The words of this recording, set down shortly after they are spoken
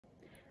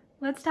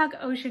Let's talk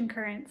ocean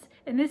currents.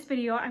 In this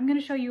video, I'm going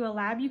to show you a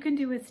lab you can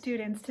do with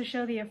students to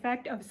show the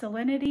effect of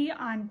salinity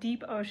on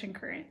deep ocean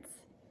currents.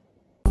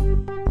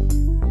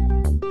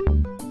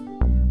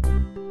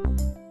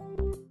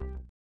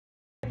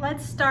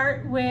 Let's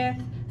start with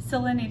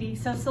salinity.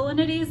 So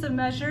salinity is a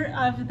measure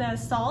of the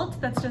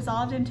salt that's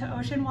dissolved into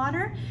ocean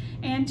water,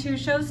 and to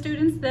show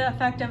students the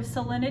effect of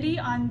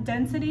salinity on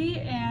density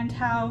and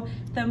how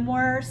the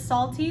more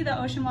salty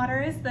the ocean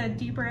water is, the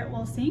deeper it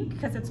will sink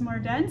because it's more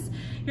dense.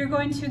 You're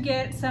going to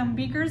get some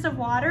beakers of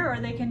water, or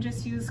they can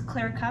just use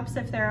clear cups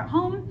if they're at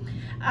home.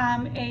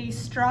 A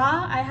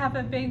straw. I have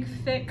a big,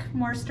 thick,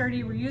 more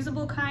sturdy,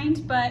 reusable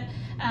kind, but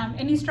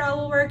any straw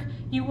will work.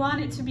 You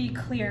want it to be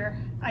clear,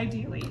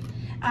 ideally.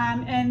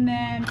 And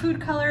then food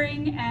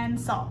coloring and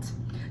salt.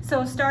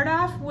 So start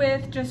off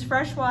with just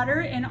fresh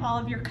water in all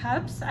of your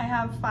cups. I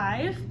have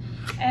 5.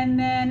 And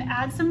then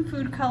add some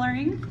food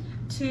coloring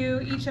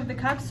to each of the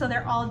cups so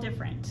they're all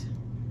different.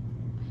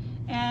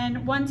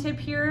 And one tip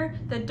here,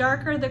 the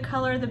darker the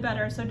color, the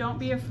better. So don't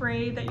be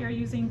afraid that you're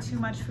using too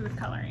much food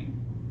coloring.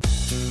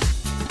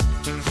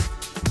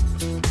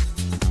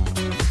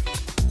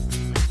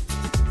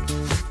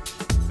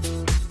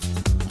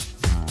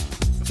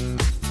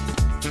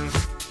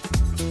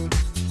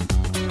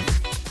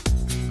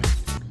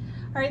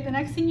 Alright, the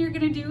next thing you're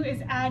going to do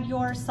is add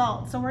your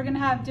salt. So we're going to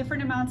have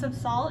different amounts of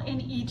salt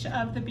in each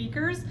of the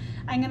beakers.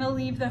 I'm going to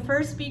leave the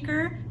first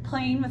beaker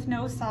plain with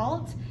no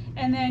salt,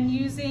 and then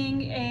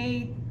using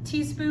a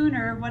teaspoon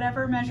or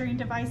whatever measuring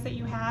device that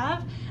you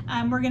have,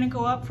 we're going to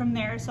go up from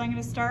there. So I'm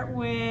going to start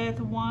with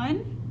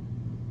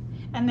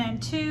 1, and then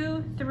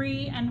 2,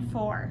 3, and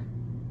 4.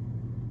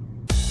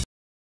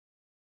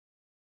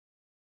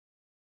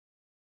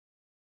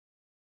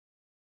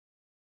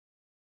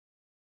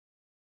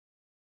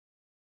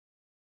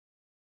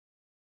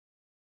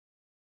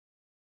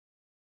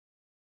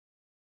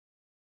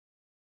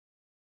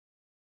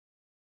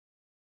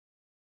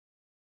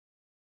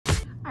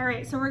 All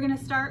right, so we're gonna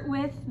start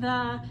with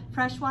the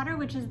fresh water,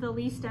 which is the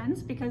least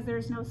dense because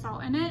there's no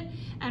salt in it.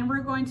 And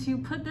we're going to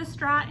put the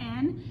straw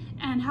in,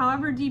 and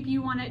however deep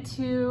you want it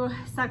to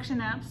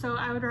suction up. So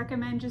I would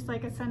recommend just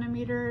like a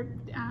centimeter,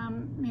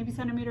 maybe 1.5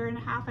 centimeters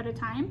at a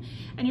time.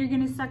 And you're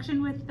gonna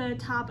suction with the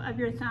top of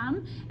your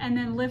thumb and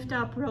then lift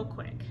up real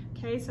quick.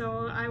 Okay,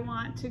 so I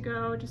want to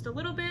go just a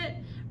little bit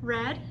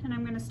red, and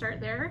I'm gonna start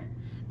there.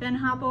 Then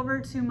hop over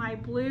to my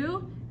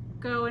blue,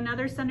 go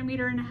another 1.5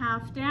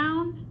 centimeters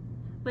down,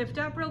 lift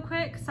up real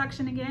quick,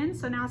 suction again,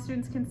 so now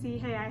students can see,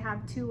 hey, I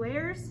have 2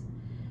 layers.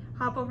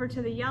 Hop over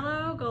to the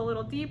yellow, go a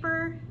little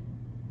deeper.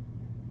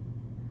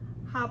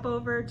 Hop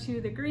over to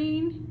the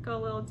green, go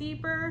a little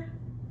deeper.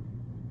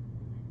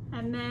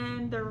 And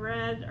then the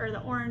red or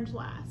the orange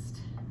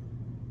last.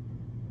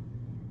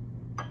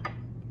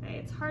 Okay,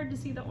 it's hard to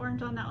see the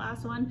orange on that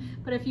last one,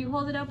 but if you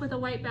hold it up with a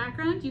white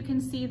background, you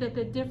can see that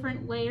the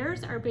different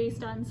layers are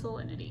based on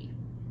salinity.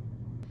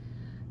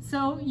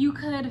 So you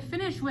could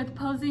finish with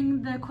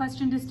posing the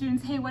question to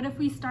students, hey, what if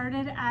we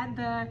started at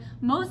the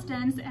most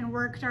dense and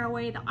worked our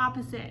way the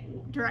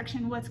opposite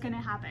direction? What's gonna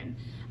happen?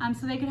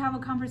 So they could have a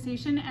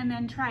conversation and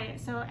then try it.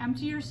 So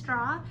empty your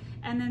straw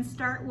and then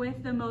start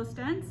with the most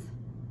dense,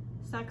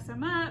 suck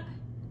some up,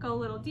 go a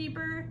little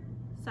deeper,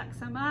 suck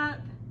some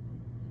up,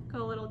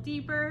 go a little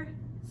deeper,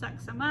 suck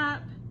some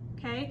up,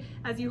 okay?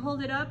 As you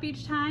hold it up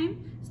each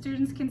time,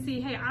 students can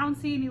see, hey, I don't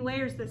see any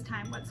layers this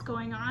time, what's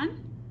going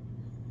on,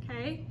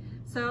 okay?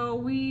 So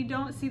we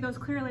don't see those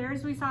clear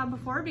layers we saw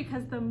before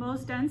because the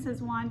most dense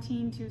is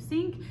wanting to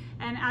sink,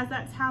 and as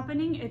that's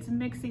happening, it's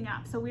mixing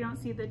up, so we don't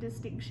see the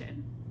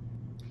distinction.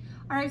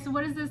 All right, so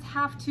what does this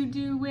have to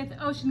do with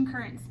ocean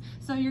currents?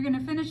 So you're gonna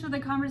finish with a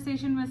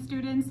conversation with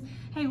students,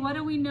 hey, what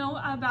do we know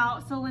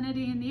about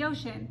salinity in the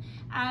ocean?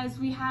 As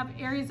we have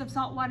areas of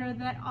salt water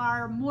that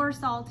are more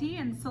salty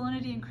and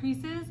salinity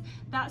increases,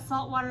 that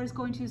salt water is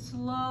going to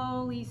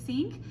slowly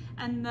sink,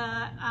 and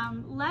the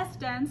less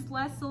dense,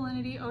 less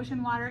salinity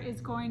ocean water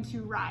is going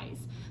to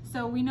rise.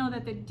 So we know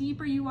that the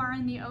deeper you are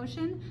in the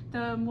ocean,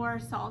 the more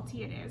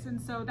salty it is. And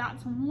so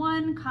that's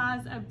one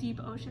cause of deep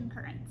ocean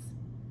currents.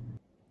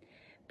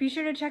 Be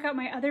sure to check out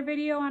my other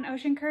video on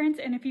ocean currents,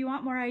 and if you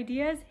want more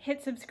ideas,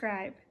 hit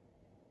subscribe.